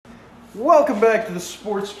Welcome back to the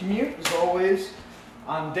Sports Commute. As always,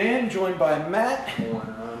 I'm Dan, joined by Matt.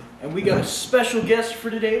 And we got a special guest for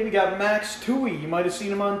today. We got Max Towey. You might have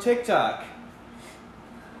seen him on TikTok.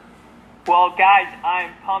 Well, guys,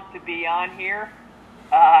 I'm pumped to be on here.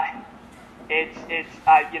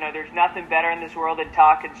 There's nothing better in this world than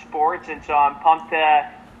talking sports, and so I'm pumped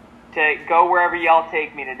to go wherever y'all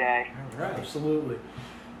take me today. All right, absolutely.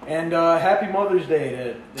 And happy Mother's Day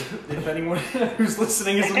to if anyone who's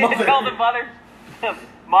listening is a mother. Tell the mothers.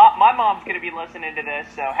 My mom's going to be listening to this,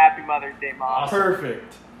 so happy Mother's Day, Mom.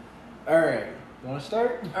 Perfect. All right. You want to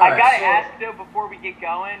start? I got to ask, though, before we get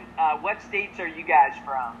going, what states are you guys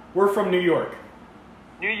from? We're from New York.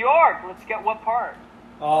 New York. Let's get what part?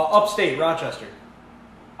 Upstate, Rochester.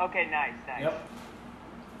 Okay, nice. Yep.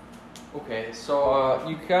 Okay, so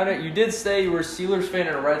you did say you were a Steelers fan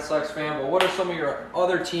and a Red Sox fan, but what are some of your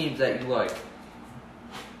other teams that you like?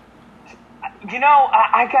 You know,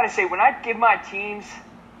 I gotta say, when I give my teams,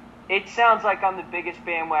 it sounds like I'm the biggest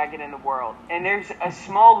bandwagon in the world. And there's a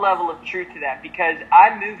small level of truth to that because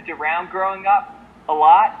I moved around growing up a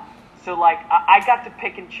lot. So, I got to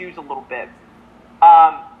pick and choose a little bit.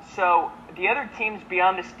 So, the other teams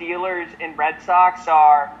beyond the Steelers and Red Sox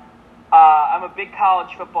are, I'm a big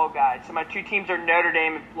college football guy. So, my two teams are Notre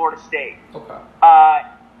Dame and Florida State. Okay.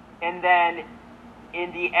 And then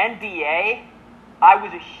in the NBA, I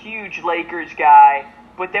was a huge Lakers guy,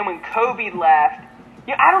 but then when Kobe left,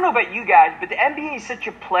 I don't know about you guys, but the NBA is such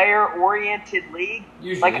a player-oriented league.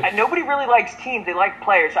 Usually. Nobody really likes teams; they like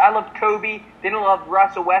players. So I loved Kobe, then I loved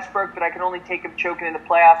Russell Westbrook, but I could only take him choking in the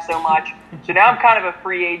playoffs so much. So now I'm kind of a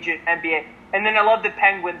free agent NBA, and then I love the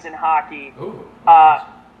Penguins in hockey. Ooh.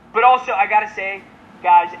 But also, I gotta say,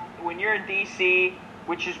 guys, when you're in DC,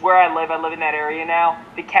 which is where I live in that area now,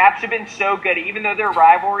 the Caps have been so good. Even though they're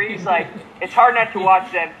rivalries, it's hard not to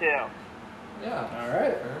watch them too. Yeah. All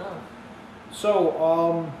right. Fair enough.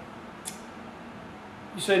 So,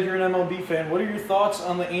 you said you're an MLB fan. What are your thoughts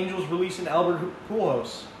on the Angels releasing Albert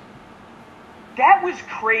Pujols? That was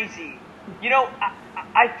crazy.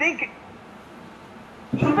 I think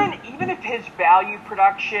even if his value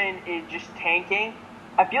production is just tanking,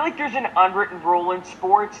 I feel like there's an unwritten rule in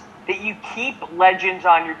sports that you keep legends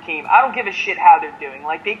on your team. I don't give a shit how they're doing.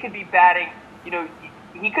 They could be batting,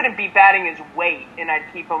 he couldn't be batting his weight, and I'd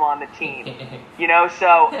keep him on the team.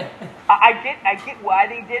 So I get why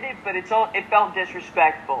they did it, but it felt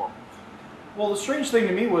disrespectful. Well, the strange thing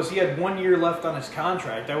to me was he had 1 year left on his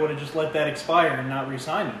contract. I would have just let that expire and not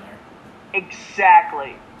re-sign him there.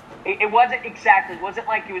 Exactly. It wasn't exactly. It wasn't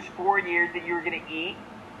like it was 4 years that you were going to eat.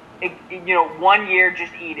 1 year,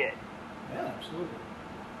 just eat it. Yeah, absolutely.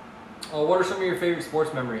 What are some of your favorite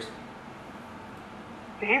sports memories?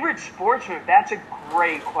 Favorite sports move? That's a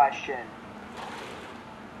great question.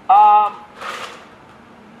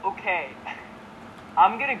 Okay.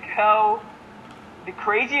 I'm going to go the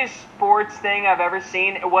craziest sports thing I've ever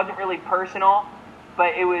seen. It wasn't really personal,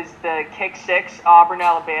 but it was the kick six, Auburn,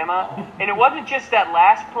 Alabama. And it wasn't just that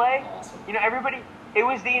last play. Awesome. It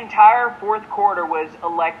was the entire fourth quarter was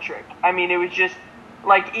electric. I mean, it was just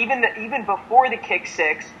even before the kick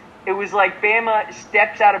six, it was like Bama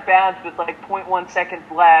steps out of bounds with 0.1 seconds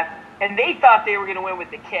left, and they thought they were going to win with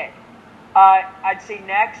the kick. I'd say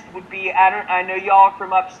next would be, I know y'all are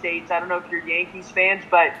from upstate, so I don't know if you're Yankees fans,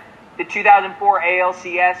 but the 2004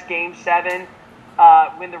 ALCS Game 7,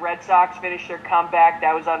 when the Red Sox finished their comeback,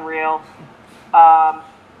 that was unreal.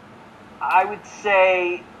 I would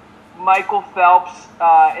say Michael Phelps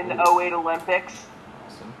in the 2008 Olympics.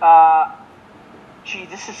 Awesome.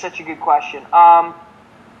 This is such a good question.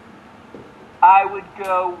 I would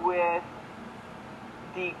go with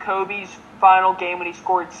the Kobe's final game when he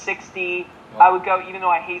scored 60. I would go, even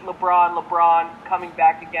though I hate LeBron coming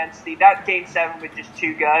back against that Game 7 was just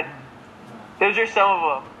too good. Those are some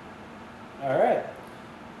of them. All right.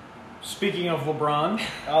 Speaking of LeBron.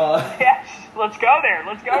 Yes, let's go there.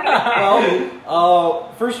 Let's go to that.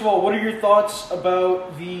 Well, first of all, what are your thoughts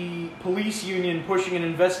about the police union pushing an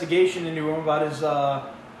investigation into him about his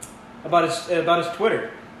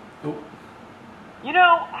Twitter? Ooh.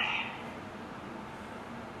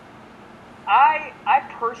 I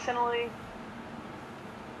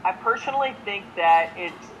personally think that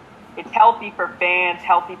it's healthy for fans,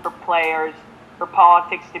 healthy for players, for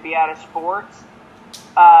politics to be out of sports.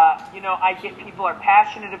 I get people are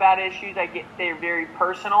passionate about issues. I get they're very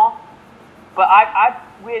personal, but I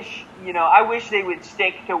wish they would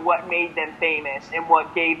stick to what made them famous and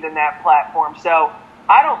what gave them that platform. So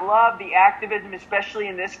I don't love the activism, especially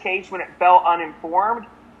in this case when it felt uninformed.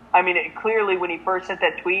 I mean, clearly when he first sent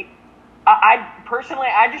that tweet, I personally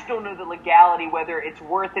just don't know the legality, whether it's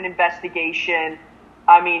worth an investigation.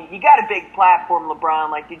 I mean, you got a big platform, LeBron.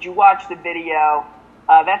 Like, did you watch the video?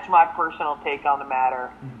 That's my personal take on the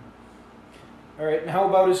matter. All right, and how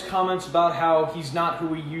about his comments about how he's not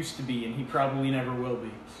who he used to be and he probably never will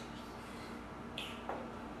be?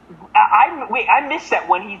 I missed that.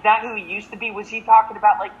 When he's not who he used to be, was he talking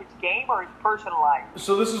about, like, his game or his personal life?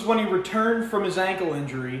 So this is when he returned from his ankle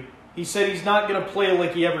injury. He said he's not going to play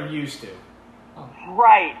like he ever used to.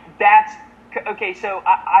 Right. That's... Okay, so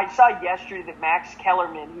I saw yesterday that Max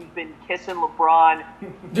Kellerman, who's been kissing LeBron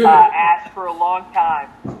ass for a long time,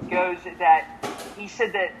 goes that he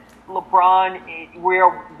said that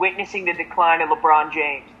we're witnessing the decline of LeBron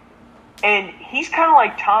James. And he's kind of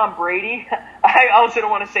like Tom Brady. I also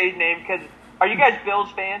don't want to say his name because, are you guys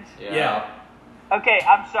Bills fans? Yeah. Okay,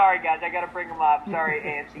 I'm sorry, guys. I got to bring him up. Sorry,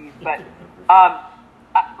 AFCs. But,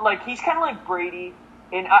 he's kind of like Brady.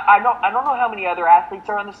 And I don't know how many other athletes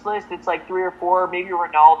are on this list. It's like 3 or 4, maybe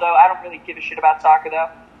Ronaldo. I don't really give a shit about soccer, though.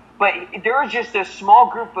 But there is just a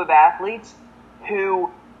small group of athletes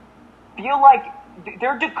who feel like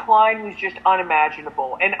their decline was just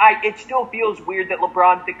unimaginable. And it still feels weird that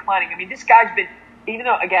LeBron's declining. I mean, this guy's been, even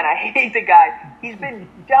though, again, I hate the guy, he's been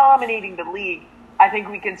dominating the league, I think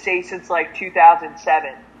we can say, since, like,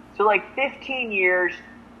 2007. So, like, 15 years.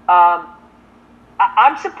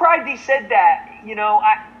 I'm surprised he said that. You know,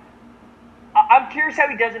 I'm curious how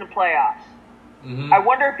he does in the playoffs. Mm-hmm. I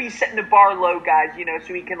wonder if he's setting the bar low, guys, you know,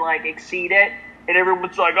 so he can, like, exceed it. And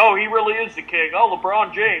everyone's like, oh, he really is the king. Oh,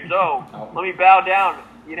 LeBron James. Oh, let me bow down.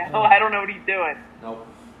 You know, I don't know what he's doing. Nope.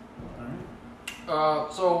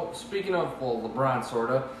 So, speaking of, LeBron, sort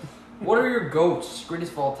of, what are your GOATs,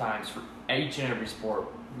 greatest of all times, for each and every sport?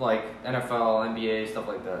 Like NFL, NBA, stuff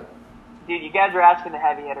like that. Dude, you guys are asking the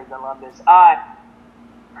heavy hitters. I love this.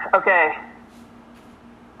 Okay.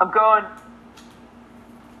 I'm going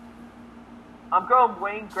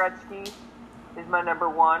Wayne Gretzky is my number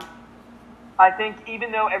one. I think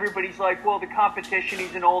even though everybody's like, well, the competition,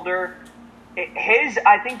 he's an older,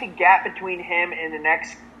 I think the gap between him and the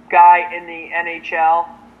next guy in the NHL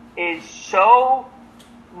is so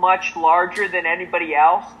much larger than anybody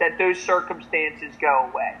else that those circumstances go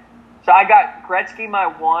away. So I got Gretzky, my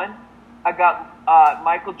one. I got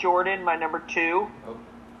Michael Jordan, my number two. Oh.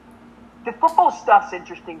 The football stuff's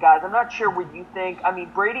interesting, guys. I'm not sure what you think. I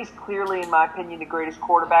mean, Brady's clearly, in my opinion, the greatest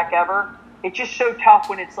quarterback ever. It's just so tough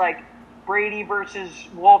when it's like Brady versus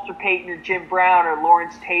Walter Payton or Jim Brown or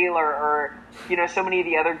Lawrence Taylor or, you know, so many of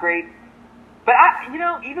the other great. But,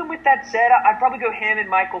 even with that said, I'd probably go him and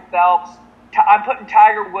Michael Phelps. I'm putting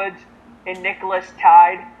Tiger Woods and Nicholas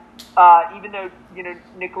tied. Even though, you know,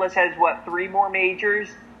 Nicholas has, 3 more majors.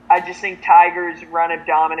 I just think Tiger's run of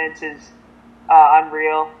dominance is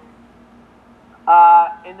unreal.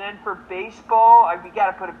 And then for baseball, we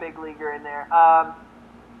got to put a big leaguer in there.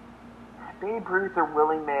 Babe Ruth or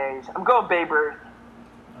Willie Mays? I'm going Babe Ruth.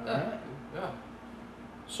 All right. Yeah.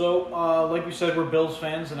 So, like we said, we're Bills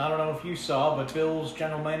fans, and I don't know if you saw, but Bills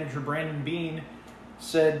general manager Brandon Beane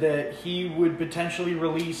said that he would potentially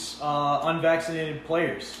release unvaccinated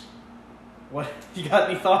players. What? You got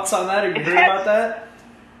any thoughts on that? Have you heard about that?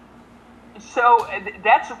 So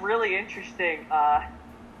that's really interesting.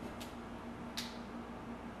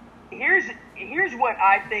 Here's what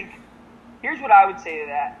I think. Here's what I would say to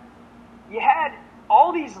that. You had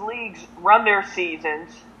all these leagues run their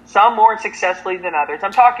seasons, some more successfully than others.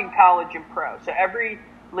 I'm talking college and pro. So every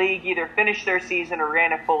league either finished their season or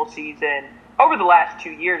ran a full season over the last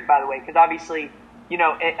 2 years, by the way, because obviously, you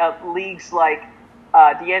know, leagues like the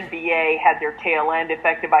NBA had their tail end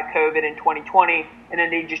affected by COVID in 2020, and then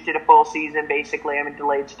they just did a full season, basically. I mean,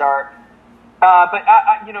 delayed start. But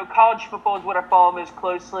college football is what I follow most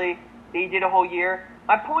closely. They did a whole year.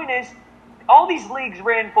 My point is, all these leagues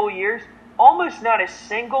ran full years, almost not a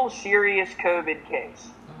single serious COVID case.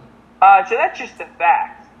 So that's just a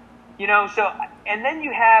fact. You know, so, and then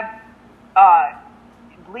you have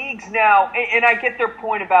leagues now, and I get their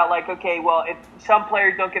point about, like, okay, well, if some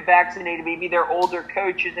players don't get vaccinated, maybe they're older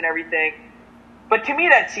coaches and everything. But to me,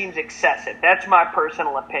 that seems excessive. That's my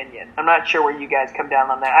personal opinion. I'm not sure where you guys come down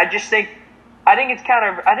on that. I think it's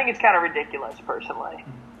kind of ridiculous, personally.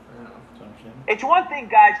 It's one thing,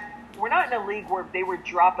 guys. We're not in a league where they were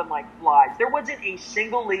dropping like flies. There wasn't a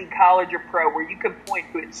single league, college or pro, where you could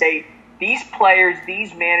point to it and say, these players,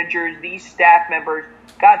 these managers, these staff members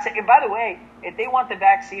got sick. And by the way, if they want the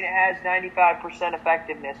vaccine, it has 95%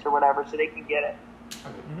 effectiveness or whatever, so they can get it.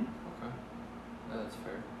 Okay. Mm-hmm. Okay. That's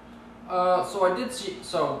fair. So I did see,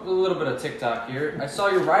 a little bit of TikTok here. I saw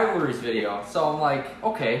your rivalries video. So I'm like,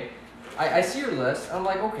 okay. I see your list. I'm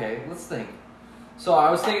like, okay, let's think. So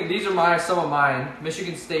I was thinking, these are some of mine.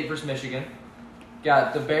 Michigan State versus Michigan.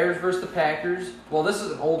 Got the Bears versus the Packers. Well, this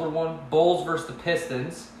is an older one. Bulls versus the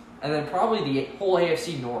Pistons. And then probably the whole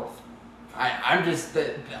AFC North. I'm just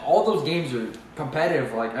all those games are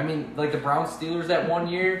competitive. Like the Browns Steelers that one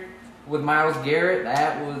year with Myles Garrett,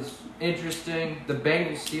 that was interesting. The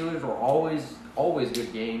Bengals Steelers were always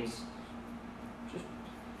good games.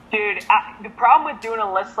 Dude, the problem with doing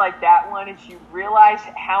a list like that one is you realize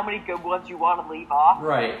how many good ones you want to leave off.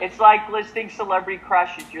 Right. It's like listing celebrity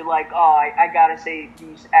crushes. You're like, oh, I gotta say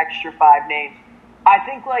these extra 5 names. I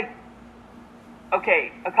think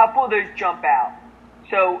okay, a couple of those jump out.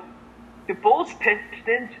 So the Bulls,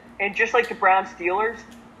 Pistons, and just like the Browns, Steelers,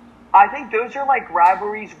 I think those are like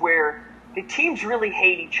rivalries where the teams really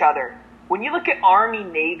hate each other. When you look at Army,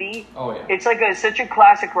 Navy, oh, yeah. It's like such a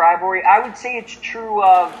classic rivalry. I would say it's true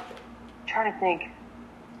of, I'm trying to think,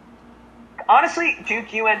 honestly,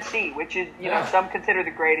 Duke, UNC, which is, you know, some consider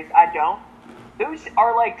the greatest. I don't. Those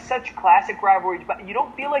are like such classic rivalries, but you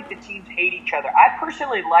don't feel like the teams hate each other. I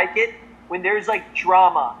personally like it when there's like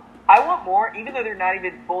drama. I want more, even though they're not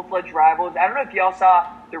even full-fledged rivals. I don't know if y'all saw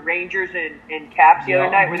the Rangers and Caps the other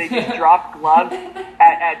night where they just dropped gloves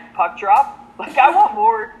at puck drop. Like, I want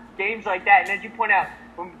more games like that. And as you point out,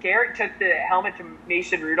 when Garrett took the helmet to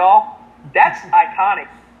Mason Rudolph, that's iconic.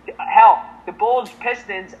 Hell, the Bulls,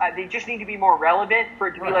 Pistons, they just need to be more relevant for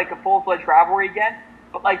it to be like a full-fledged rivalry again.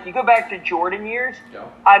 But, like, you go back to Jordan years,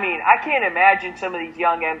 I mean, I can't imagine some of these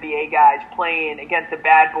young NBA guys playing against the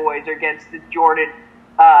bad boys or against the Jordan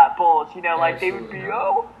Bulls. You know, like, they would be,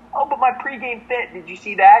 but my pregame fit, did you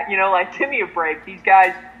see that? You know, like, give me a break. These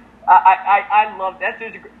guys, I love that.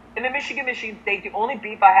 And the Michigan State, the only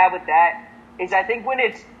beef I have with that is I think when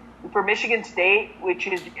it's for Michigan State, which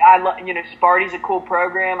is, you know, Sparty's a cool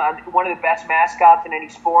program, one of the best mascots in any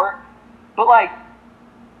sport, but, like,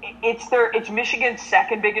 it's Michigan's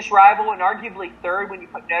second biggest rival and arguably third when you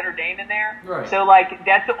put Notre Dame in there. Right. So, like,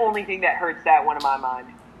 that's the only thing that hurts that one in my mind.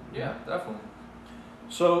 Yeah, definitely.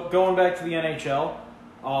 So, going back to the NHL,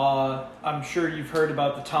 I'm sure you've heard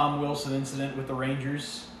about the Tom Wilson incident with the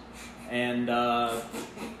Rangers and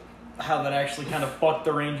how that actually kind of fucked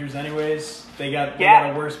the Rangers anyways. They got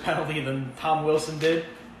a worse penalty than Tom Wilson did.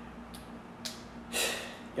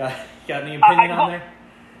 Got any opinion on there?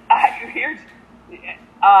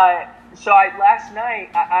 Last night,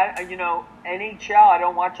 I you know, NHL, I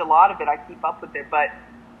don't watch a lot of it. I keep up with it, but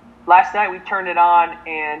last night we turned it on,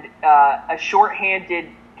 and a shorthanded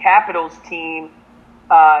Capitals team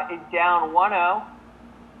is down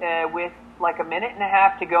 1-0 with like a minute and a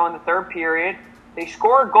half to go in the third period. They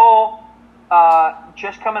score a goal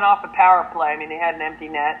just coming off a power play. I mean, they had an empty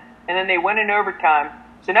net, and then they went in overtime.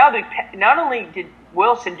 So now not only did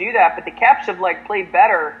Wilson do that, but the Caps have like played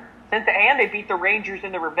better since and they beat the Rangers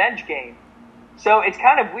in the revenge game. So it's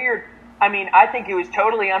kind of weird. I mean, I think it was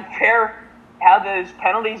totally unfair how those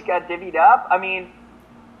penalties got divvied up. I mean,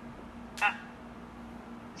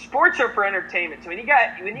 sports are for entertainment. So when you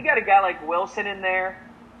got a guy like Wilson in there,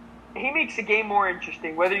 he makes the game more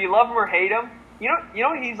interesting. Whether you love him or hate him, you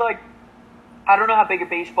know he's like. I don't know how big a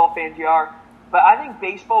baseball fans you are, but I think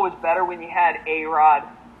baseball was better when you had A-Rod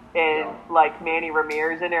and like Manny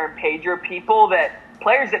Ramirez in there and Pedro,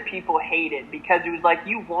 players that people hated because it was like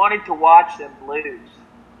you wanted to watch them lose.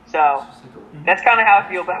 So that's kind of how I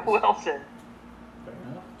feel about Wilson. Fair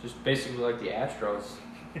enough. Just basically like the Astros.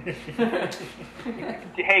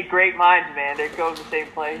 Hey, great minds, man. They go to the same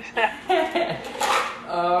place.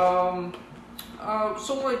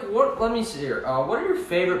 So like, what? Let me see here. What are your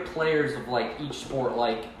favorite players of like each sport?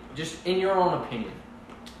 Like, just in your own opinion.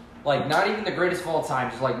 Like, not even the greatest of all time.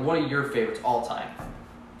 Just like, what are your favorites all time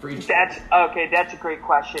for each? That's a great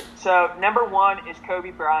question. So number 1 is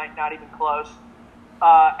Kobe Bryant. Not even close.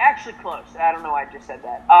 Actually close. I don't know why I just said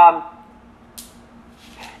that.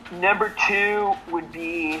 Number 2 would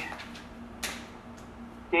be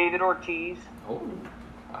David Ortiz. Oh.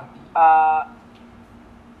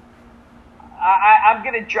 I'm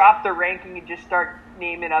going to drop the ranking and just start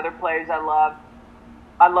naming other players I love.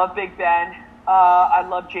 I love Big Ben. I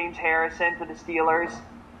love James Harrison for the Steelers.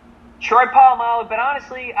 Troy Polamalu, but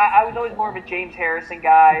honestly, I was always more of a James Harrison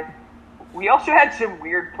guy. We also had some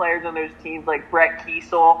weird players on those teams, like Brett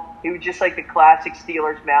Kiesel, who was just like the classic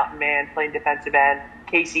Steelers mountain man playing defensive end.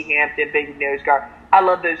 Casey Hampton, big nose guard. I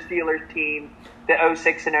love those Steelers teams, the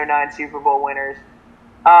 06 and 09 Super Bowl winners.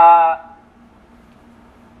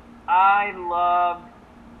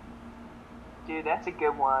 Dude, that's a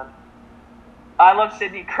good one. I love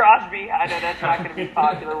Sidney Crosby. I know that's not going to be a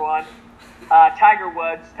popular one. Tiger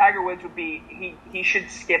Woods. Tiger Woods would be, he should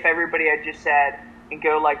skip everybody I just said and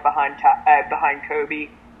go like behind Kobe.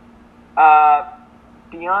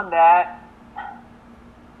 Beyond that,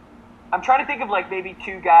 I'm trying to think of like maybe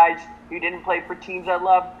two guys who didn't play for teams I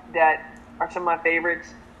love that are some of my favorites.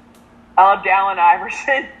 I love Allen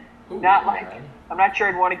Iverson. Ooh, I'm not sure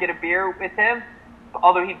I'd want to get a beer with him,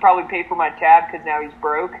 although he'd probably pay for my tab because now he's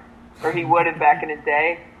broke, or he would have back in the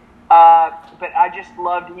day. But I just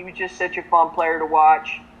loved. He was just such a fun player to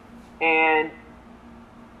watch, and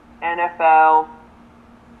NFL.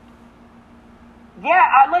 Yeah,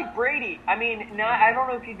 I like Brady. I mean, I don't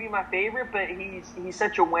know if he'd be my favorite, but he's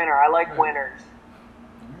such a winner. I like winners.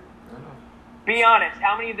 Be honest,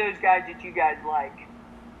 how many of those guys did you guys like?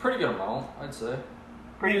 Pretty good amount, I'd say.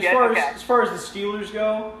 Pretty as good. Far okay. as far as the Steelers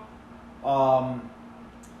go,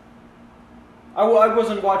 I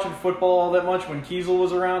wasn't watching football all that much when Kiesel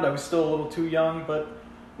was around. I was still a little too young, but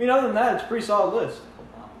other than that, it's a pretty solid list.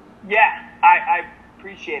 Yeah, I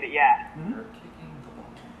appreciate it. Yeah. Mm-hmm.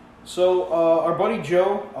 So our buddy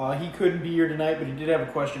Joe, he couldn't be here tonight, but he did have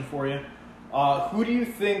a question for you. Who do you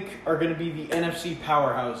think are going to be the NFC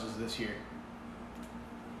powerhouses this year?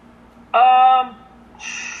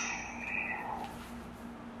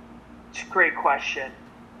 It's a great question.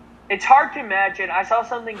 It's hard to imagine. I saw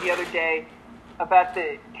something the other day about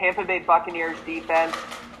the Tampa Bay Buccaneers defense,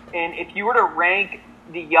 and if you were to rank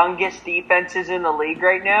the youngest defenses in the league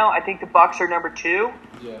right now, I think the Bucs are number 2.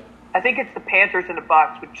 Yeah. I think it's the Panthers and the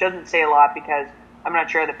Bucs, which doesn't say a lot because I'm not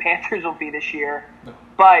sure the Panthers will be this year. No.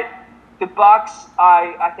 But the Bucs,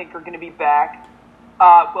 I think, are going to be back.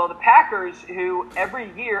 Well, the Packers, who every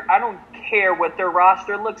year, I don't care what their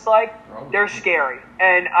roster looks like, they're scary.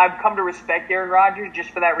 And I've come to respect Aaron Rodgers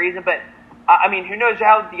just for that reason. But, I mean, who knows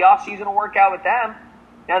how the offseason will work out with them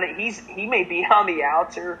now that he may be on the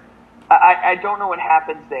outs, or I don't know what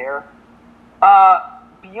happens there.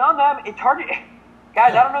 Beyond them, it's hard to...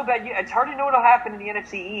 Guys, I don't know about you. It's hard to know what will happen in the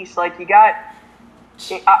NFC East. Like, you got...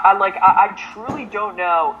 I truly don't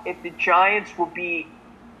know if the Giants will be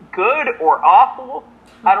good or awful.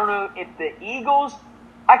 I don't know if the Eagles...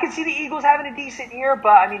 I can see the Eagles having a decent year,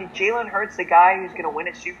 but, I mean, if Jalen Hurts the guy who's going to win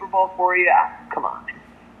a Super Bowl for you, come on.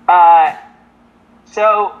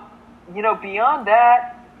 So, beyond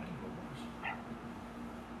that...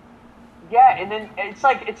 Yeah, and then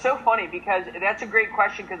it's so funny because that's a great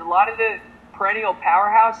question because a lot of the perennial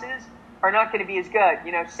powerhouses are not going to be as good.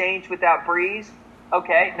 Saints without Breeze,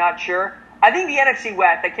 okay, not sure. I think the NFC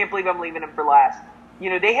West, I can't believe I'm leaving them for last.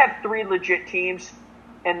 They have 3 legit teams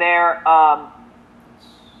in there.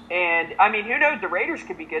 And, I mean, who knows? The Raiders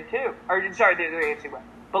could be good too. Or, sorry, the AFC West.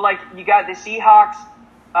 But, you got the Seahawks,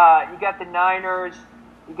 you got the Niners,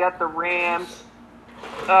 you got the Rams.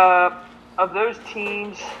 Of those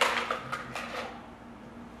teams...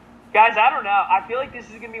 Guys, I don't know. I feel like this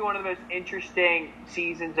is going to be one of the most interesting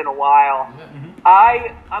seasons in a while. Yeah.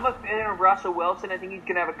 Mm-hmm. I'm a fan of Russell Wilson. I think he's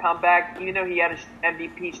going to have a comeback, even though he had an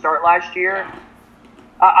MVP start last year.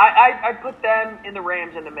 I put them in the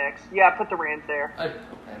Rams in the mix. Yeah, I put the Rams there. Okay.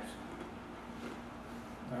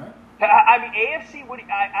 All right. I mean, AFC.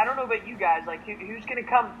 I don't know about you guys. Who's going to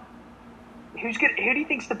come? Who do you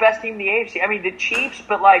think's the best team in the AFC? I mean, the Chiefs,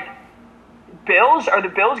 but Bills. Are the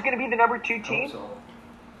Bills going to be the number 2 team? So.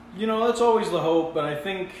 That's always the hope, but I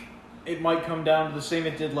think it might come down to the same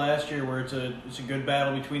it did last year, where it's a good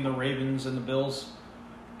battle between the Ravens and the Bills.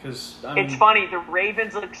 Because it's funny, the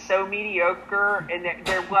Ravens look so mediocre, and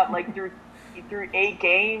they're what through 8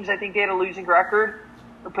 games, I think they had a losing record.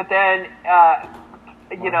 But then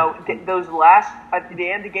those last at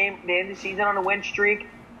the end of the season on a win streak,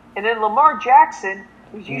 and then Lamar Jackson,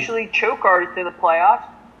 who's usually choke artist in the playoffs,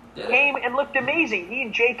 came and looked amazing. He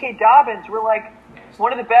and J.K. Dobbins were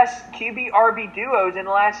one of the best QB RB duos in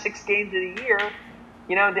the last 6 games of the year,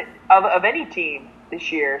 of any team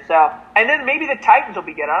this year. So, and then maybe the Titans will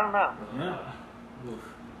be good. I don't know. Yeah.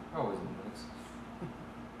 Always in the mix.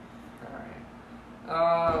 All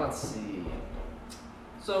right. Let's see.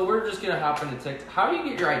 So we're just gonna hop into TikTok. How do you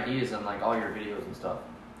get your ideas on all your videos and stuff?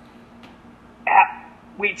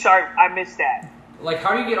 Wait, sorry, I missed that.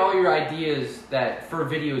 How do you get all your ideas for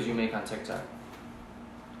videos you make on TikTok?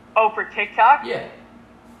 Oh, for TikTok? Yeah.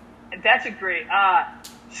 That's a great.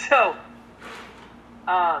 So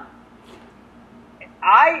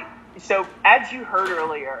as you heard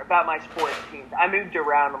earlier about my sports teams, I moved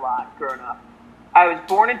around a lot growing up. I was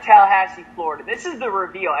born in Tallahassee, Florida. This is the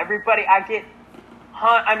reveal. Everybody, I get,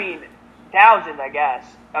 thousands, I guess,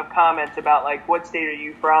 of comments about what state are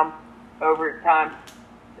you from over time.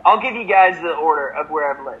 I'll give you guys the order of where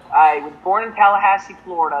I've lived. I was born in Tallahassee,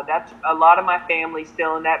 Florida. That's a lot of my family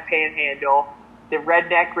still in that panhandle, the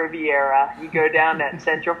redneck Riviera. You go down that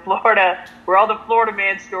Central Florida, where all the Florida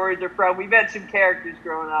man stories are from. We've had some characters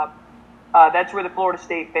growing up. That's where the Florida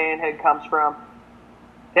State fanhood comes from.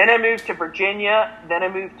 Then I moved to Virginia. Then I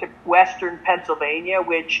moved to Western Pennsylvania,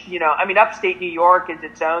 which, upstate New York is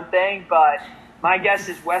its own thing, but my guess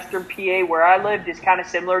is Western PA, where I lived, is kind of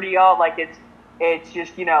similar to y'all. Like, it's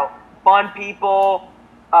just, fun people,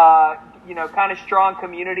 kind of strong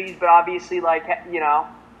communities, but obviously, like,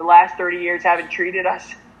 the last 30 years haven't treated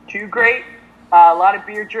us too great. A lot of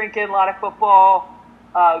beer drinking, a lot of football,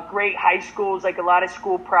 great high schools, like a lot of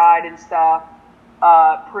school pride and stuff.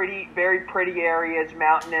 Very pretty areas,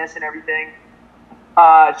 mountainous and everything.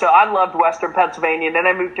 So I loved Western Pennsylvania. And then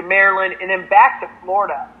I moved to Maryland and then back to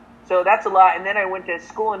Florida. So that's a lot. And then I went to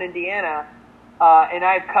school in Indiana. And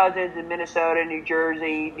I have cousins in Minnesota, New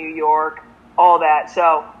Jersey, New York, all that.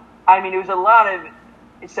 So, it was a lot of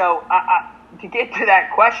 – so to get to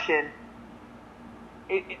that question,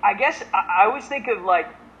 I guess I always think of, like,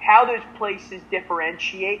 how those places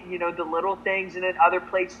differentiate, the little things, and then other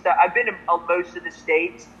places that I've been to most of the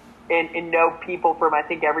states and know people from, I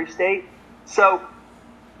think, every state. So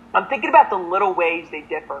I'm thinking about the little ways they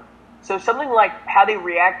differ. So something like how they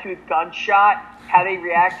react to a gunshot, how they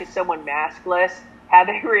react to someone maskless, how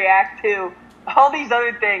they react to all these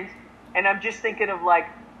other things. And I'm just thinking of, like,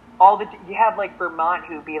 you have, like, Vermont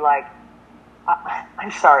who'd be like,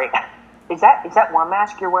 I'm sorry. Is that one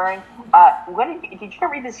mask you're wearing? Did you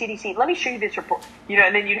read the CDC? Let me show you this report.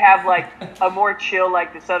 And then you'd have, like, a more chill,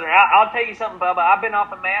 like, the Southern. I'll tell you something, Bubba. I've been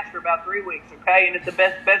off a mask for about 3 weeks, okay? And it's the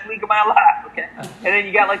best week of my life, okay? And then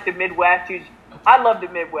you got, like, the Midwest I love the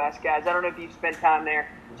Midwest, guys. I don't know if you've spent time there.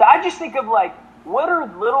 So I just think of, like, what are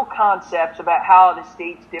little concepts about how the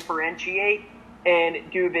states differentiate, and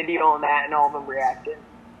do a video on that, and all of them reacted.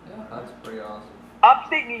 Yeah, that's pretty awesome.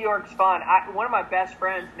 Upstate New York's fun. One of my best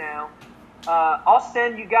friends now. I'll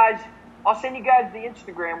send you guys the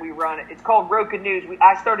Instagram we run. It's called Roka News.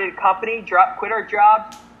 I started a company, quit our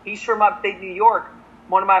jobs. He's from upstate New York,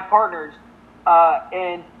 one of my partners,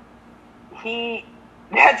 and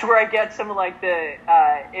that's where I get some of, like, the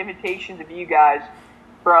imitations of you guys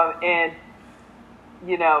from. And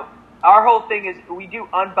our whole thing is we do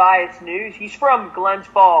unbiased news. He's from Glens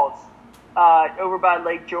Falls, over by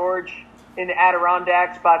Lake George in the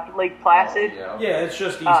Adirondacks, by Lake Placid. Oh, yeah, it's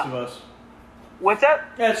just east of us. What's that?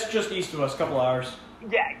 Yeah, it's just east of us, a couple hours.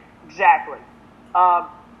 Yeah, exactly. I'll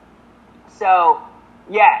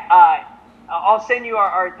send you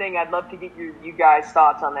our thing. I'd love to get you guys'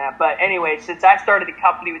 thoughts on that. But anyway, since I started the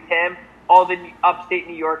company with him, all the upstate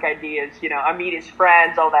New York ideas, I meet his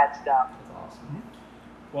friends, all that stuff. That's awesome.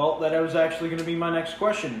 Well, that was actually going to be my next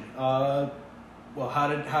question. How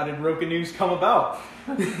did Roka News come about?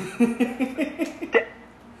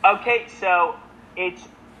 Okay, so it's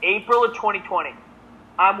April of 2020.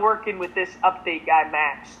 I'm working with this update guy,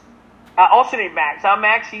 Max. Also named Max. I'm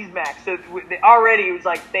Max, he's Max. So already it was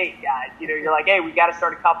like fate, guys. You're like, hey, we got to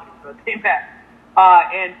start a company. So they met.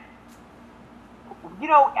 And,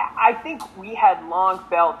 I think we had long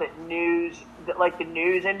felt that the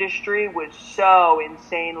news industry was so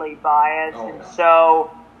insanely biased and so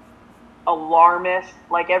alarmist.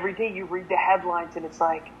 Like, every day you read the headlines and it's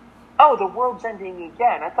like, oh, the world's ending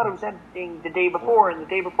again. I thought it was ending the day before and the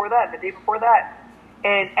day before that and the day before that.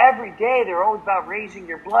 And every day they're always about raising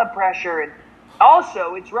your blood pressure. And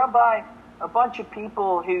also it's run by a bunch of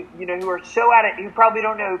people who are so who probably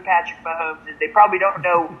don't know who Patrick Mahomes is. They probably don't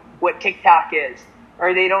know what TikTok is,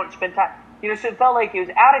 or they don't spend time. So it felt like it was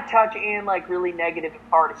out of touch and, like, really negative and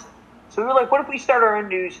partisan. So we were like, what if we start our own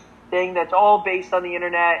news thing that's all based on the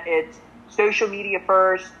internet? It's social media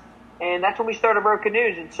first. And that's when we started Roka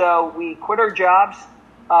News. And so we quit our jobs,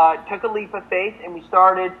 took a leap of faith, and we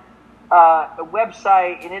started a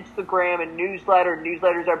website, an Instagram, and newsletter.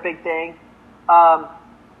 Newsletter's our big thing. Our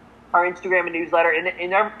Instagram and newsletter.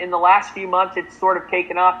 In the last few months, it's sort of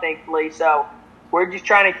taken off, thankfully. So we're just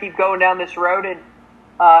trying to keep going down this road. And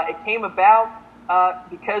it came about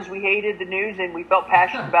because we hated the news and we felt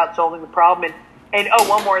passionate about solving the problem. And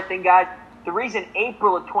one more thing, guys. The reason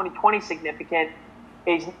April of 2020 is significant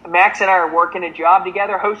is Max and I are working a job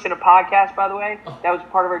together, hosting a podcast, by the way. That was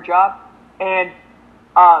part of our job. And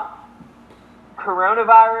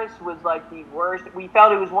coronavirus was, like, the worst. We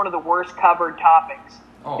felt it was one of the worst covered topics.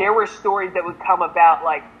 There were stories that would come about,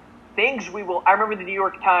 like, things I remember the New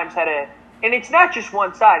York Times had and it's not just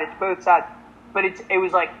one side, it's both sides, but it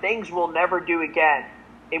was like things we'll never do again.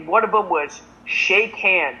 And one of them was shake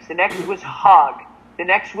hands. The next was hug. The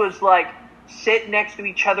next was, like, sit next to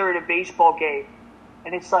each other at a baseball game.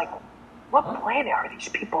 And it's like, what planet are these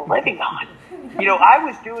people living on? I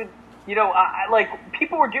was doing,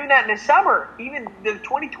 people were doing that in the summer, even the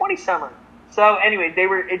 2020 summer. So anyway,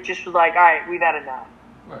 it just was like, all right, we've had enough.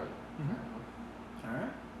 Right. All right.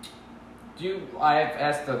 I've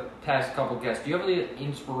asked the past couple guests, do you have any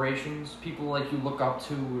inspirations, people like you look up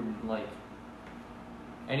to, or like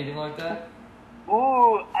anything like that?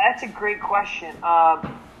 Ooh, that's a great question.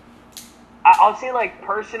 I'll say like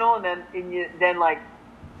personal, and then like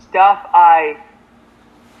stuff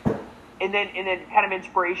and then kind of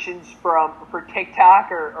inspirations for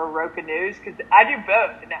TikTok or Roku News, because I do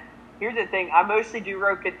both. Now, here's the thing: I mostly do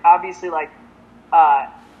Roku. Obviously, like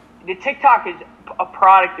the TikTok is a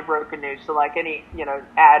product of Roku News, so like any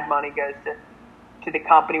ad money goes to the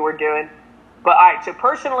company we're doing. But all right, so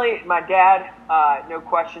personally, my dad, no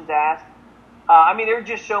questions asked. I mean, there are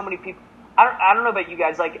just so many people. I don't know about you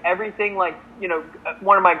guys. Like everything, like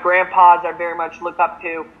one of my grandpas I very much look up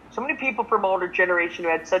to. So many people from older generation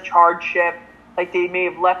who had such hardship, like they may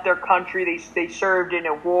have left their country, they served in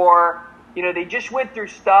a war. They just went through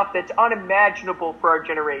stuff that's unimaginable for our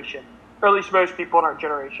generation, or at least most people in our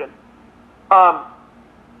generation. So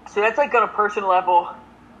that's like on a personal level.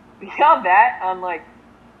 Beyond that, on like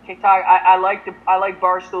TikTok, I like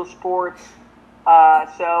Barstool Sports.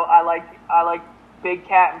 So I like Big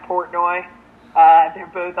Cat and Portnoy.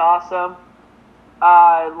 They're both awesome.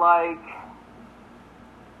 I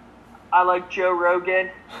like Joe Rogan.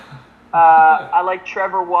 I like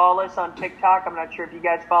Trevor Wallace on TikTok. I'm not sure if you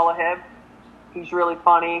guys follow him. He's really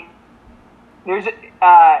funny. There's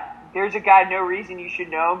a guy, no reason you should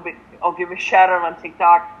know him, but I'll give him a shout out on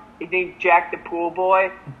TikTok. His name's Jack the Pool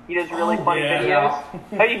Boy. He does really funny videos.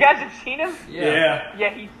 Oh, you guys have seen him? Yeah.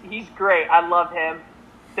 Yeah, he's great. I love him.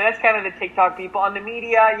 So that's kind of the TikTok people. On the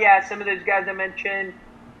media, yeah, some of those guys I mentioned.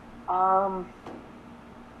 I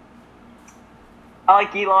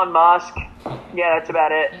like Elon Musk. Yeah, that's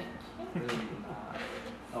about it.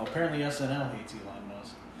 Oh, apparently SNL hates Elon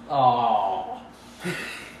Musk. Oh.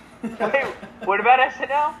 Wait, what about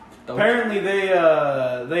SNL? Apparently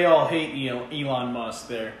they all hate Elon Musk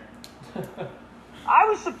there. I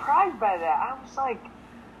was surprised by that. I was like,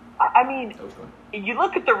 I mean, you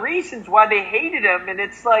look at the reasons why they hated him, and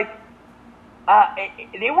it's like,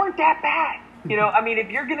 they weren't that bad. I mean,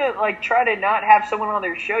 if you're gonna like try to not have someone on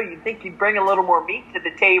their show, you'd think you'd bring a little more meat to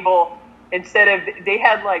the table instead of they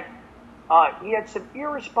had like, he had some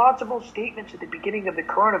irresponsible statements at the beginning of the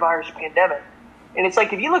coronavirus pandemic. And it's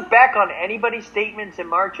like, if you look back on anybody's statements in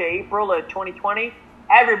March or April of 2020,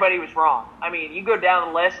 everybody was wrong. I mean, you go down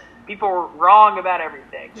the list, people were wrong about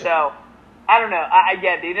everything. Yeah. So, I don't know.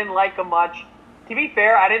 They didn't like him much. To be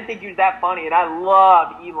fair, I didn't think he was that funny, and I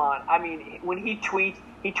love Elon. I mean, when he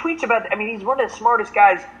tweets about, I mean, he's one of the smartest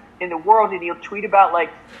guys in the world, and he'll tweet about,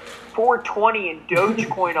 like, 420 and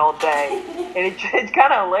Dogecoin all day. And it's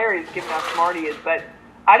kind of hilarious given how smart he is. But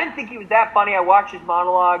I didn't think he was that funny. I watched his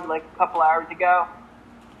monologue, like, a couple hours ago.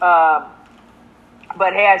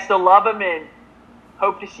 But, hey, I still love him, and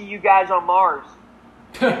hope to see you guys on Mars.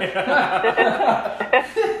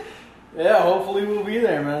 Yeah, hopefully we'll be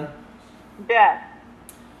there, man. Yeah.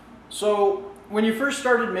 So, when you first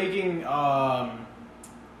started making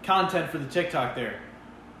content for the TikTok there,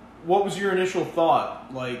 what was your initial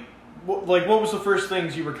thought? What was the first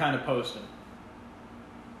things you were kind of posting?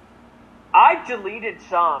 I deleted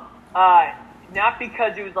some. Not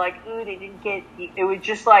because it was like, ooh, they didn't get... It was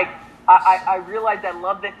just like, I realized I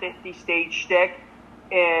love the 50 stage shtick.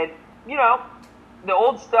 And, the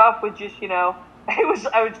old stuff was just, I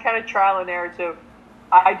was kind of trial and error. So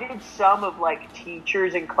I did some of like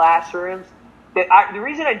teachers in classrooms. The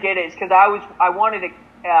reason I did it is because I wanted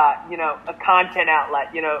a content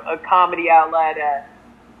outlet, a comedy outlet.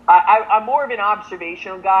 I'm more of an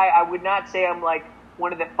observational guy. I would not say I'm like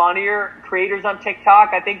one of the funnier creators on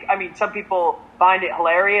TikTok. I mean, some people find it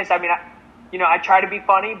hilarious. I mean, I try to be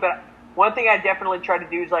funny, but one thing I definitely try to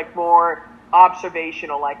do is like more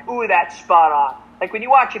observational, like, ooh, that's spot on. Like when you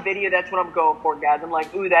watch a video, that's what I'm going for, guys. I'm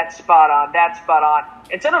like, ooh, that's spot on, that's spot on.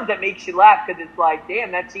 And sometimes that makes you laugh because it's like,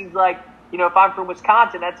 damn, that seems like, if I'm from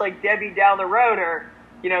Wisconsin, that's like Debbie down the road, or,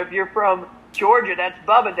 if you're from Georgia, that's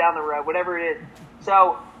Bubba down the road, whatever it is.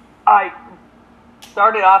 So I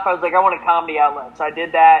started off, I was like, I want a comedy outlet. So I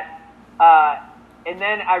did that. And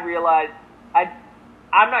then I realized,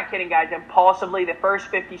 I'm not kidding, guys, impulsively, the first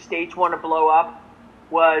 50 states want to blow up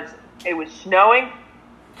it was snowing.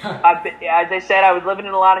 As I said, I was living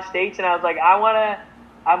in a lot of states, and I was like, I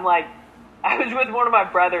was with one of my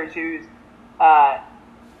brothers who's,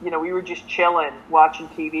 we were just chilling, watching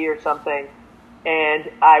TV or something, and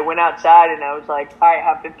I went outside, and I was like, all right,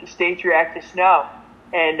 how 50 states react to snow,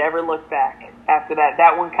 and never looked back after that.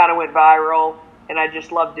 That one kind of went viral, and I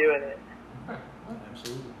just loved doing it.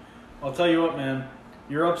 Absolutely. I'll tell you what, man.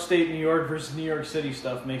 Your upstate New York versus New York City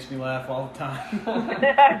stuff makes me laugh all the time.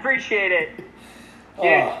 I appreciate it.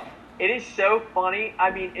 Dude, It is so funny. I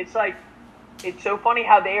mean, it's like, it's so funny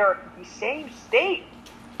how they are the same state.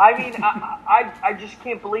 I mean, I just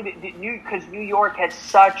can't believe it. Because New York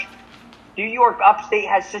upstate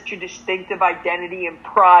has such a distinctive identity and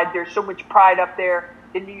pride. There's so much pride up there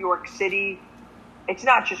in New York City. It's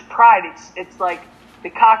not just pride. It's like the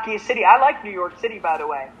cockiest city. I like New York City, by the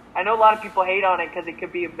way. I know a lot of people hate on it because it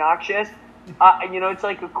could be obnoxious. It's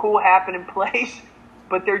like a cool happening place,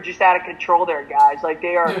 but they're just out of control there, guys. Like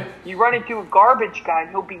they are. You run into a garbage guy and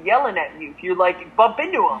he'll be yelling at you if you like bump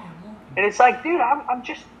into him, and it's like, dude, I'm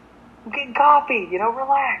getting coffee.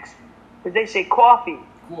 Relax. As they say, coffee.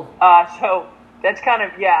 Cool. So that's kind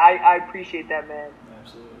of I appreciate that, man.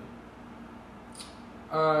 Absolutely.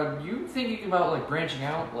 You thinking about like branching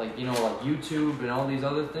out, like like YouTube and all these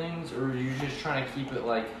other things, or are you just trying to keep it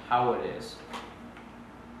like how it is?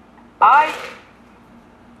 I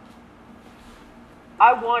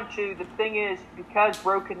want to. The thing is, because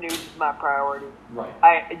broken news is my priority. Right.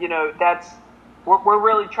 We're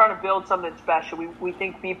really trying to build something special. We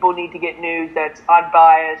think people need to get news that's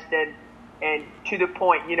unbiased and to the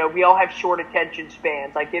point. We all have short attention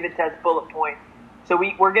spans. Like give it to us bullet point. So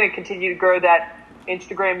we're going to continue to grow that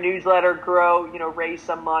Instagram newsletter, raise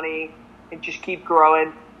some money and just keep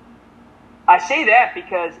growing. I say that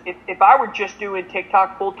because if I were just doing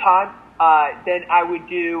TikTok full time, then I would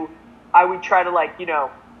try to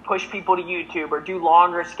push people to YouTube or do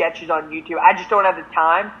longer sketches on YouTube. I just don't have the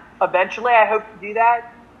time. Eventually, I hope to do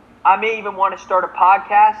that. I may even want to start a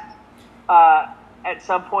podcast at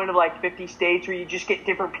some point of 50 states where you just get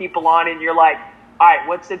different people on and you're like, all right,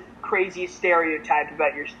 what's the craziest stereotype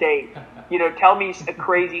about your state? Tell me a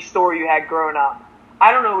crazy story you had growing up.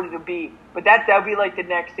 I don't know what it'll be, but that'll be the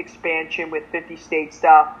next expansion with 50 state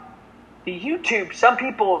stuff. The YouTube, some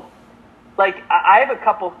people, I have a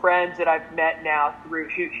couple friends that I've met now through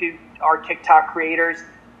who are TikTok creators,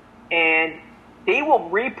 and they will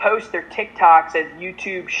repost their TikToks as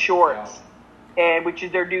YouTube Shorts, and which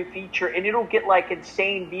is their new feature, and it'll get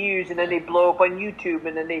insane views, and then they blow up on YouTube,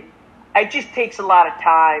 and then it just takes a lot of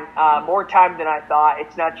time, more time than I thought.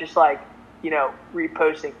 It's not just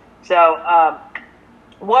reposting. So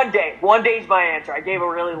one day is my answer. I gave a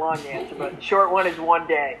really long answer, but the short one is one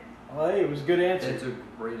day. Well, hey, it was a good answer. It's a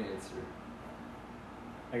great answer.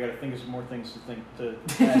 I gotta think of some more things to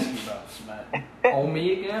ask you about, Matt. Oh,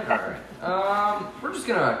 me again? Alright. We're just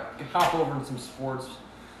gonna hop over into some sports.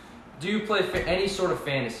 Do you play any sort of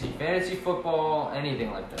fantasy football,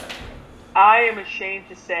 anything like that? I am ashamed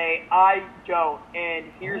to say I don't, and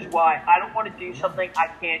here's why. I don't want to do something I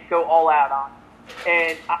can't go all out on.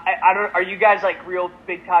 And I don't. Are you guys real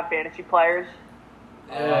big time fantasy players?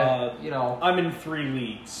 I'm in 3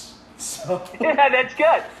 leagues, so yeah, that's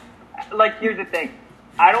good. Here's the thing.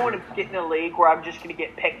 I don't want to get in a league where I'm just going to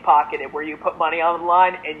get pickpocketed, where you put money on the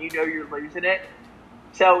line and you're losing it.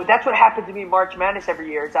 So that's what happens to me in March Madness every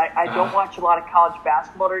year. Is I don't watch a lot of college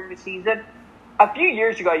basketball during the season. A few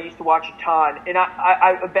years ago, I used to watch a ton, and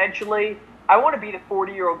I eventually want to be the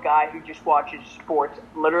 40-year-old guy who just watches sports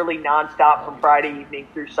literally nonstop from Friday evening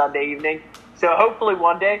through Sunday evening. So hopefully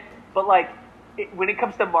one day. But when it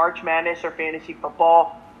comes to March Madness or fantasy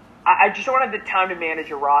football, I just don't have the time to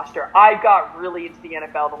manage a roster. I got really into the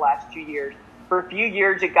NFL the last 2 years. For a few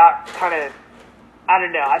years, it got kind of, I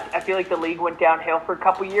don't know. I feel like the league went downhill for a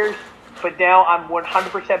couple years, but now I'm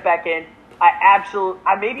 100% back in.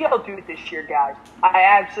 Maybe I'll do it this year, guys. I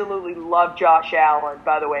absolutely love Josh Allen,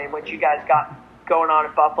 by the way, and what you guys got going on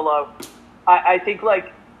in Buffalo. I think I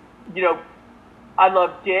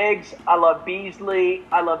love Diggs. I love Beasley.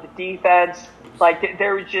 I love the defense.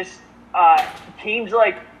 There was just teams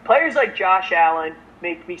players like Josh Allen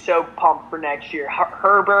make me so pumped for next year.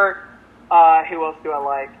 Herbert. Who else do I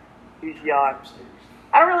like? Who's young?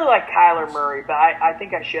 I don't really like Kyler Murray, but I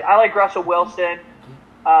think I should. I like Russell Wilson.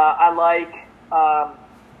 I like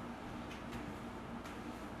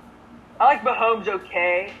Mahomes.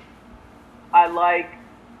 Okay. I like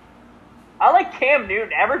Cam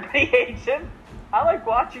Newton. Everybody hates him. I like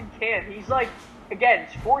watching Cam. He's again,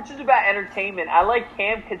 sports is about entertainment. I like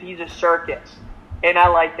Cam because he's a circus, and I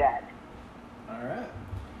like that. All right.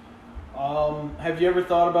 Have you ever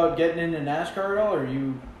thought about getting into NASCAR at all, or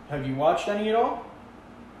have you watched any at all?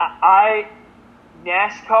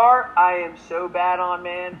 NASCAR, I am so bad on,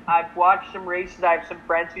 man. I've watched some races. I have some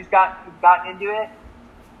friends who've gotten into it.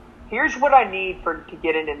 Here's what I need to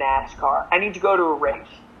get into NASCAR. I need to go to a race.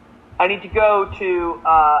 I need to go to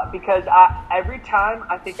because every time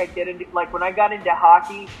I think I get into when I got into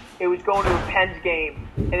hockey, it was going to a Pens game,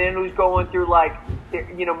 and then it was going through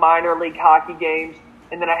minor league hockey games,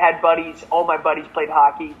 and then I had buddies. All my buddies played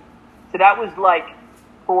hockey, so that was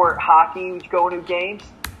for hockey, was going to games.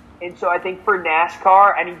 And so I think for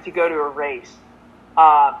NASCAR, I need to go to a race.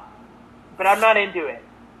 But I'm not into it.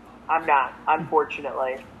 I'm not,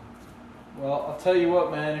 unfortunately. Well, I'll tell you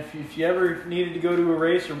what, man. If you ever needed to go to a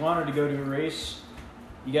race or wanted to go to a race,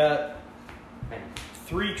 you got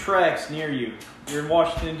 3 tracks near you. You're in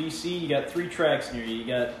Washington, D.C., you got 3 tracks near you. You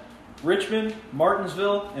got Richmond,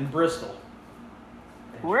 Martinsville, and Bristol.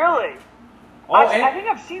 Really? I think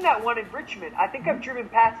I've seen that one in Richmond. I think I've driven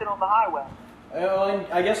past it on the highway. And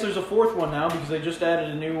I guess there's a 4th one now because they just added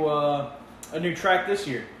a new track this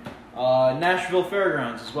year. Nashville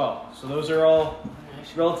Fairgrounds as well. So those are all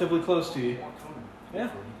relatively close to you. Yeah.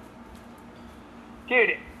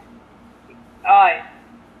 Dude, I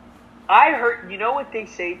heard, you know what they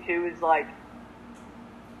say too is like,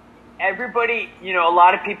 everybody, you know, a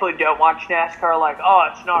lot of people who don't watch NASCAR are like, oh,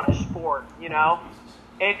 it's not a sport, you know?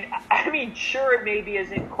 And I mean, sure, it maybe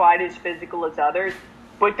isn't quite as physical as others,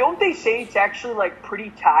 but don't they say it's actually like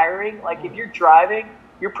pretty tiring? Like if you're driving,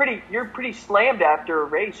 you're pretty slammed after a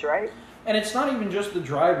race, right? And it's not even just the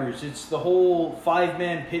drivers, it's the whole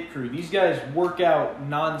 5-man pit crew. These guys work out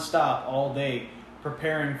nonstop all day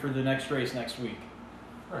preparing for the next race next week.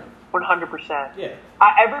 Right. 100%. Yeah.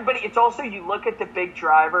 Everybody, it's also, you look at the big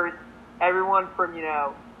drivers, everyone from, you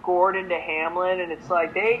know, Gordon to Hamlin, and it's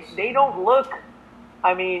like, they don't look,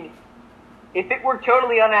 I mean, if it were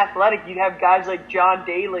totally unathletic, you'd have guys like John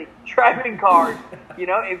Daly driving cars. You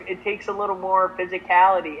know, it takes a little more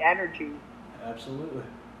physicality, energy. Absolutely.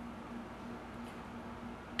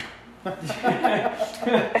 All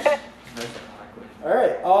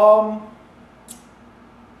right.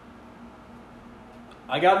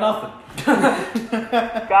 I got nothing.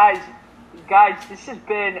 guys, this has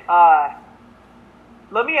been.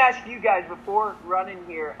 Let me ask you guys before running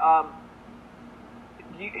here.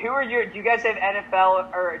 Do you guys have NHL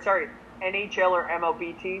or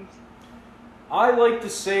MLB teams? I like to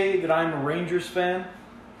say that I'm a Rangers fan.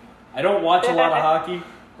 I don't watch a lot of hockey,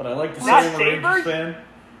 but I like to say I'm a Rangers fan.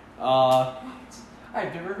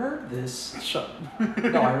 I've never heard this. Shut up.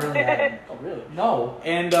 No, I really haven't. Oh, really? No.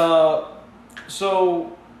 And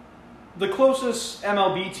so the closest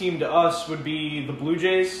MLB team to us would be the Blue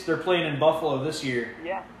Jays. They're playing in Buffalo this year.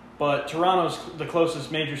 Yeah. But Toronto's the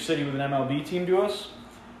closest major city with an MLB team to us.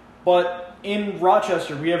 But in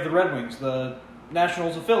Rochester, we have the Red Wings, the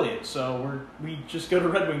Nationals affiliate. So we just go to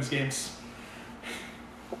Red Wings games.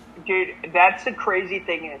 Dude, that's the crazy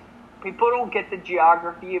thing is, people don't get the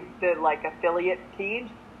geography of the like affiliate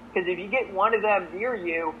teams, because if you get one of them near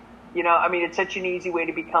you, you know, I mean, it's such an easy way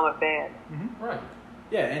to become a fan. Mm-hmm. Right.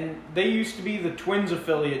 Yeah, and they used to be the Twins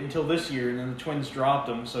affiliate until this year, and then the Twins dropped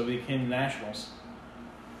them, so they became the Nationals.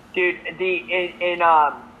 Dude,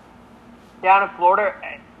 down in Florida,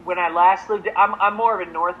 when I last lived, I'm more of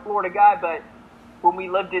a North Florida guy, but when we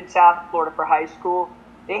lived in South Florida for high school,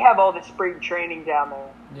 they have all the spring training down there.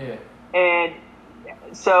 Yeah. And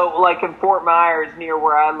so, like in Fort Myers, near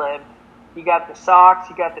where I live, you got the Sox,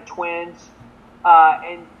 you got the Twins,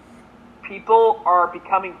 and people are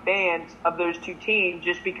becoming fans of those two teams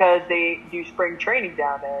just because they do spring training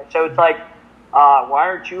down there. So it's like, why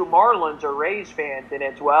aren't you Marlins or Rays fans? And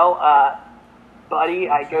it's, well, buddy,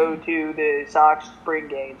 I go to the Sox spring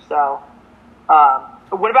games. So,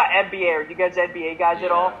 what about NBA? Are you guys NBA guys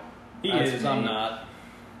at all? He is, I'm not.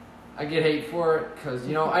 I get hate for it because,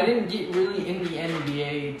 you know, I didn't get really into the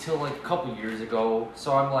NBA till like a couple years ago.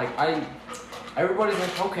 So I'm like, everybody's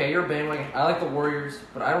like, okay, you're a bandwagon. I like the Warriors,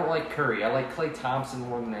 but I don't like Curry. I like Klay Thompson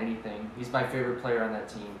more than anything. He's my favorite player on that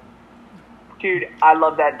team. Dude, I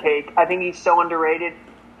love that take. I think he's so underrated.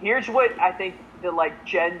 Here's what I think the like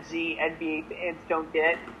Gen Z NBA fans don't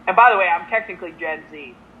get. And by the way, I'm technically Gen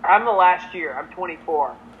Z. I'm the last year. I'm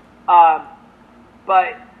 24.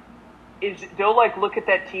 But they'll like look at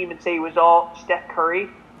that team and say it was all Steph Curry.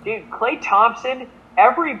 Dude, Klay Thompson,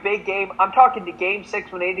 every big game, I'm talking to Game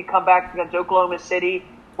 6 when they had to come back against Oklahoma City,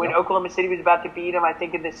 when Oklahoma City was about to beat them, I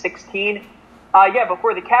think in the 16.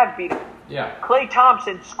 Before the Cavs beat him. Yeah. Klay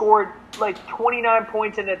Thompson scored like 29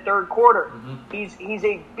 points in the third quarter. Mm-hmm. He's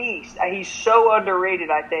a beast. He's so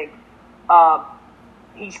underrated, I think.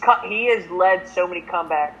 He has led so many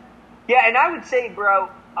comebacks. Yeah, and I would say, bro,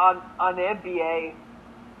 on the NBA,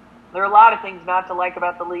 there are a lot of things not to like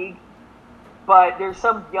about the league, but there's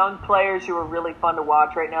some young players who are really fun to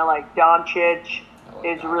watch right now, like Doncic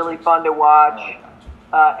is really fun to watch.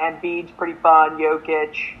 Embiid's pretty fun.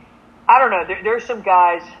 Jokic. I don't know. There's some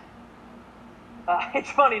guys. It's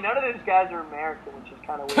funny. None of those guys are American, which is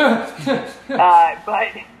kind of weird.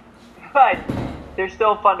 But they're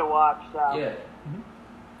still fun to watch. So. Yeah. Mm-hmm.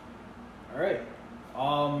 All right.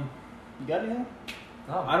 You got anything?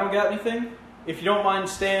 No. I don't got anything. if you don't mind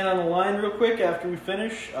staying on the line real quick after we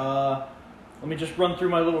finish, let me just run through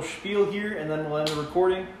my little spiel here, and then we'll end the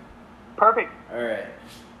recording. Perfect. All right.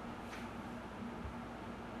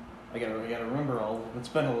 I gotta remember all. It's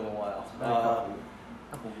been a little while.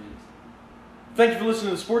 Couple weeks. Thank you for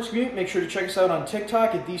listening to the Sports Commute. Make sure to check us out on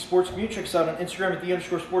TikTok at @TheSportsCommute. Check us out on Instagram at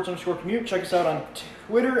 @the_sports_commute. Check us out on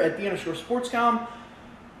Twitter at @the_sportscom.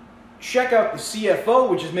 Check out the CFO,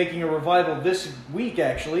 which is making a revival this week,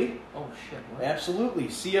 actually. Oh shit! What? Absolutely,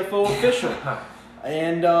 CFO official.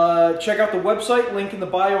 And check out the website, link in the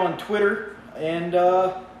bio on Twitter. And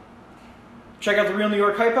check out the Real New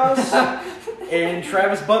York Hype House and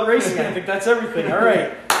Travis Butt Racing. I think that's everything. All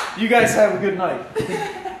right, you guys have a good night.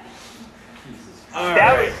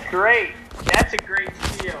 That was great. That's a great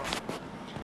spiel.